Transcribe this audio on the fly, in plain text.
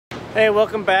Hey,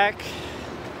 welcome back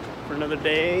for another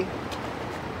day.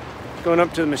 Going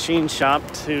up to the machine shop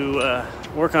to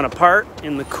work on a part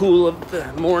in the cool of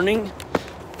the morning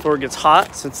before it gets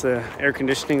hot, since the air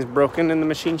conditioning is broken in the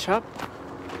machine shop.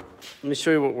 Let me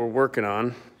show you what we're working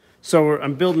on. So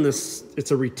I'm building this.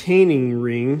 It's a retaining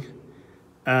ring.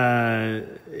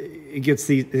 It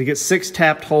gets 6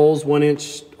 tapped holes,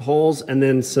 1-inch holes, and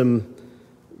then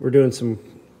we're doing some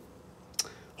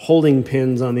holding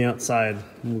pins on the outside.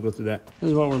 We'll go through that.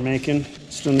 This is what we're making.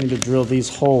 Still need to drill these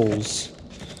holes,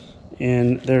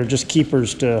 and they're just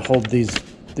keepers to hold these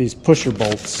pusher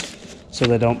bolts so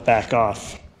they don't back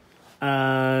off.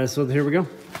 So here we go.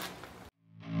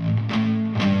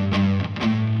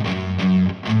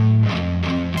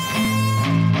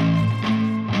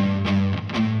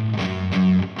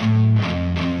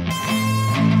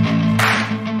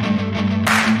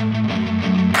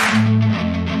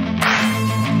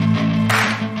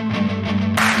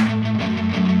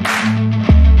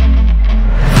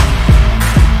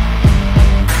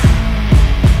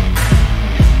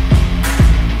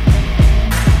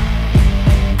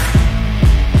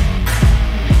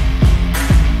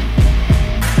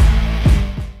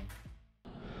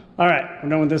 All right, we're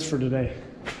done with this for today.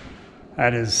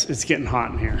 It's getting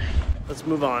hot in here. Let's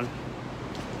move on.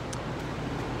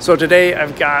 So today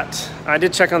I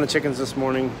did check on the chickens this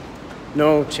morning.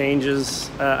 No changes.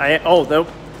 The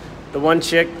one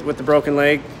chick with the broken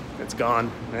leg, it's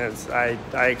gone.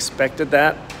 I expected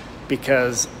that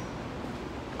because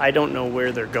I don't know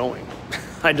where they're going.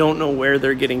 I don't know where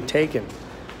they're getting taken.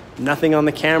 Nothing on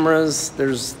the cameras.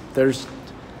 There's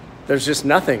just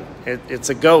nothing. It's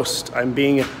a ghost.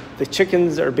 The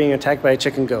chickens are being attacked by a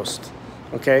chicken ghost.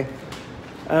 Okay.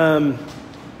 I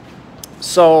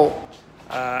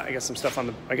got some stuff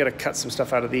I got to cut some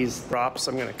stuff out of these props.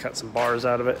 I'm going to cut some bars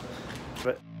out of it.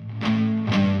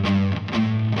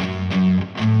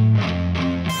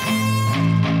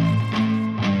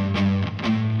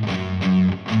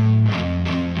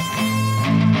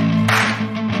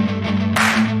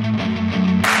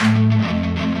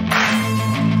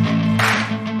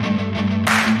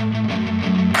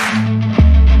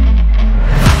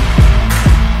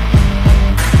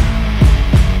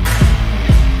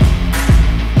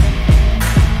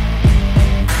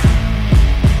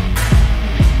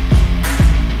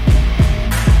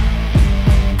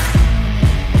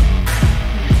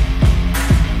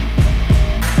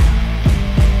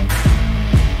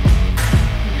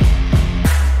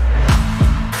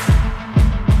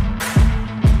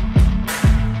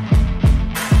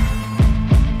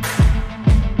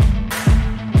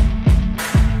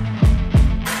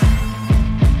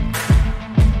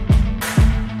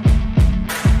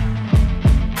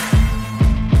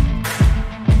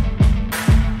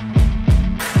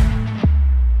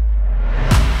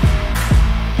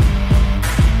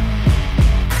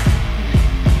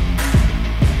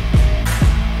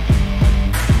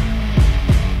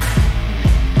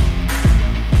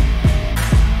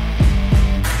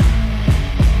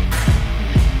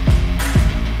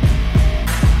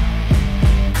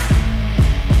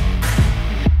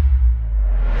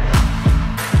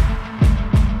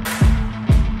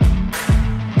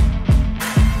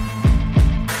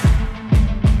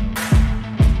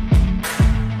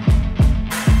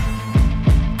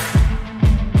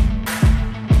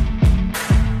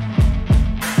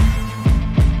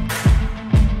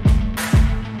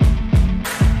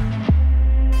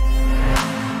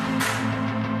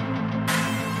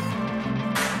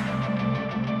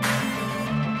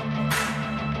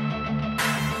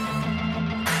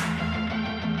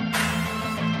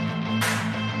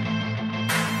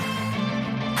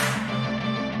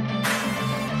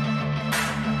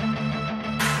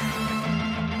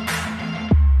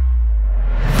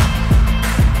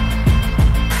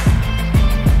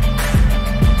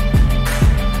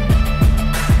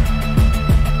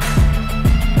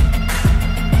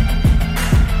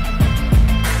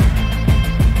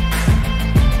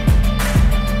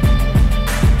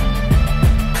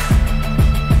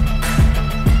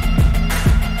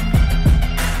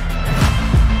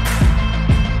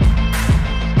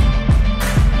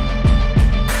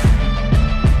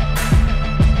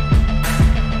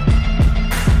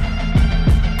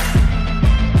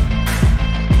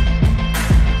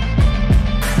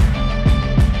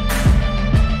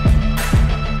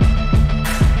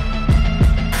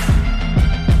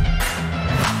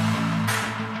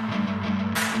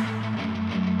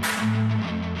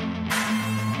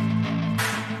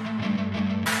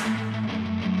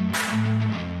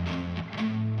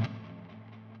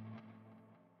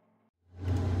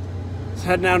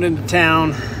 Heading out into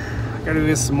town. I gotta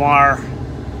get some wire.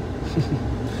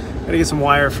 Gotta get some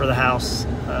wire for the house,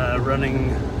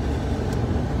 running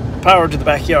power to the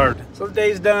backyard. So the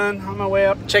day's done. On my way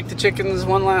up, check the chickens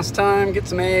one last time, get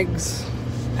some eggs,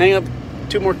 hang up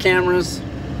 2 more cameras.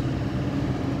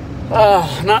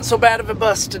 Oh, not so bad of a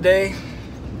bus today.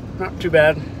 Not too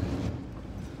bad.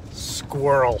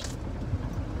 Squirrel.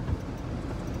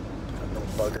 That little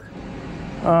bugger.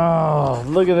 Oh,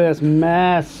 look at this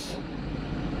mess.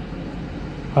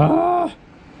 Ah.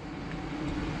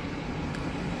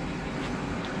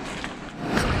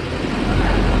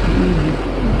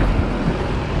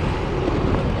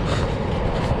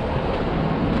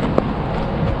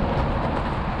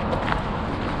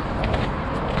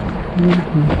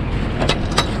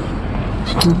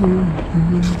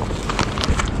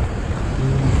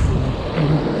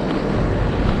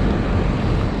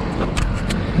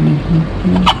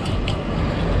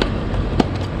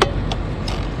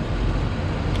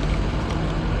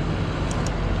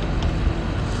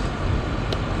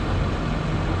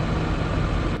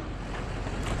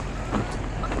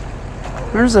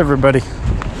 Where's everybody?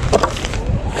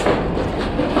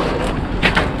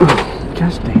 Oh,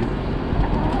 gosh dang.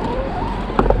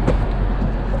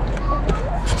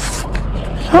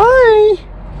 Hi!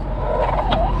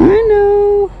 I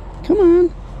know. Come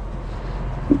on.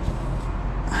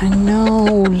 I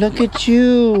know. Look at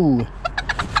you.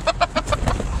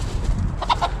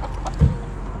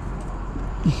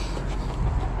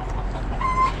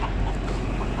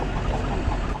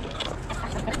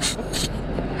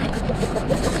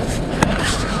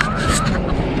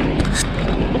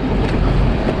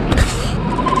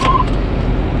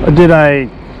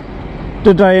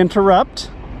 Did I interrupt?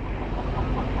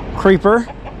 Creeper.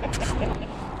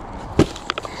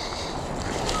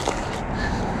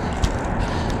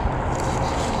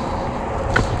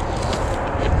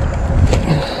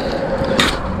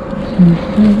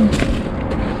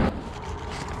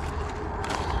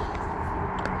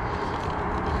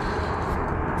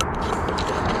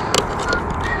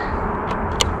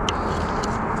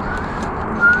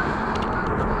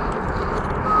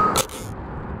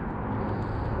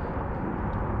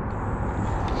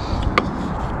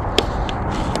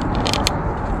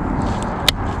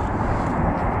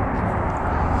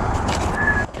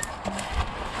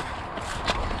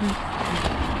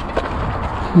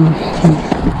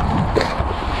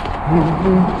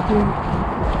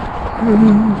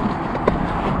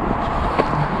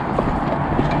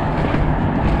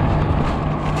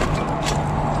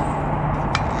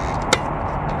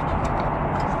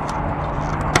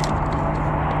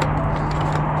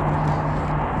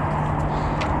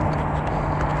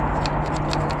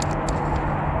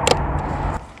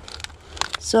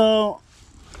 So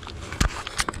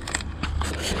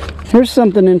here's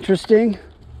something interesting.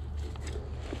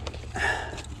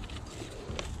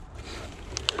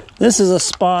 This is a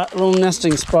spot, a little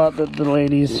nesting spot that the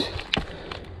ladies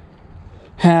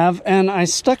have, and I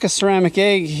stuck a ceramic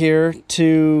egg here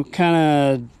to kind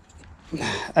of,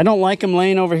 I don't like them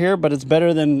laying over here, but it's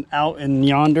better than out in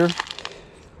yonder.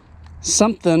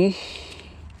 Something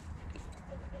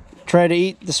tried to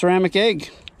eat the ceramic egg.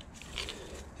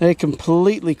 They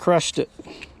completely crushed it.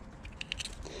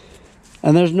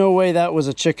 And there's no way that was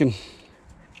a chicken.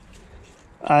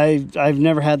 I've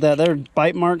never had that. There are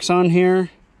bite marks on here.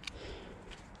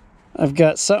 I've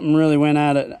got something really went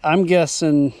at it. I'm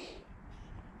guessing,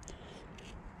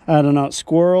 I don't know,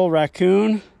 squirrel,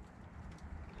 raccoon.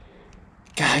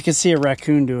 God, I can see a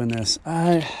raccoon doing this.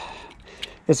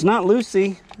 It's not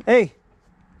Lucy. Hey,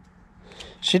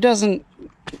 she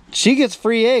gets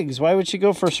free eggs. Why would she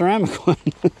go for a ceramic one?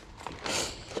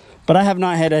 But I have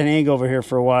not had an egg over here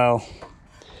for a while.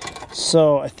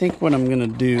 So I think what I'm gonna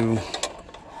do,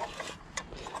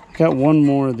 I got one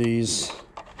more of these.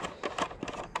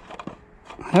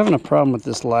 I'm having a problem with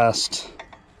this last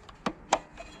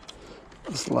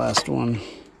one.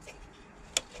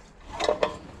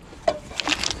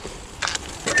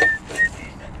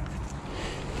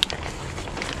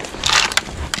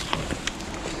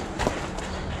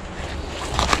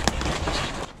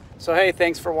 So hey,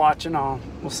 thanks for watching.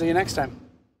 We'll see you next time.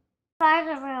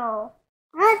 Roll.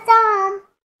 Awesome.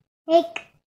 Take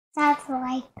that's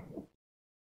like.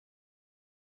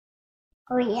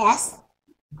 Oh yes.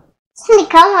 Somebody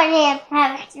come on here,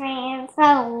 have me and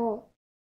so.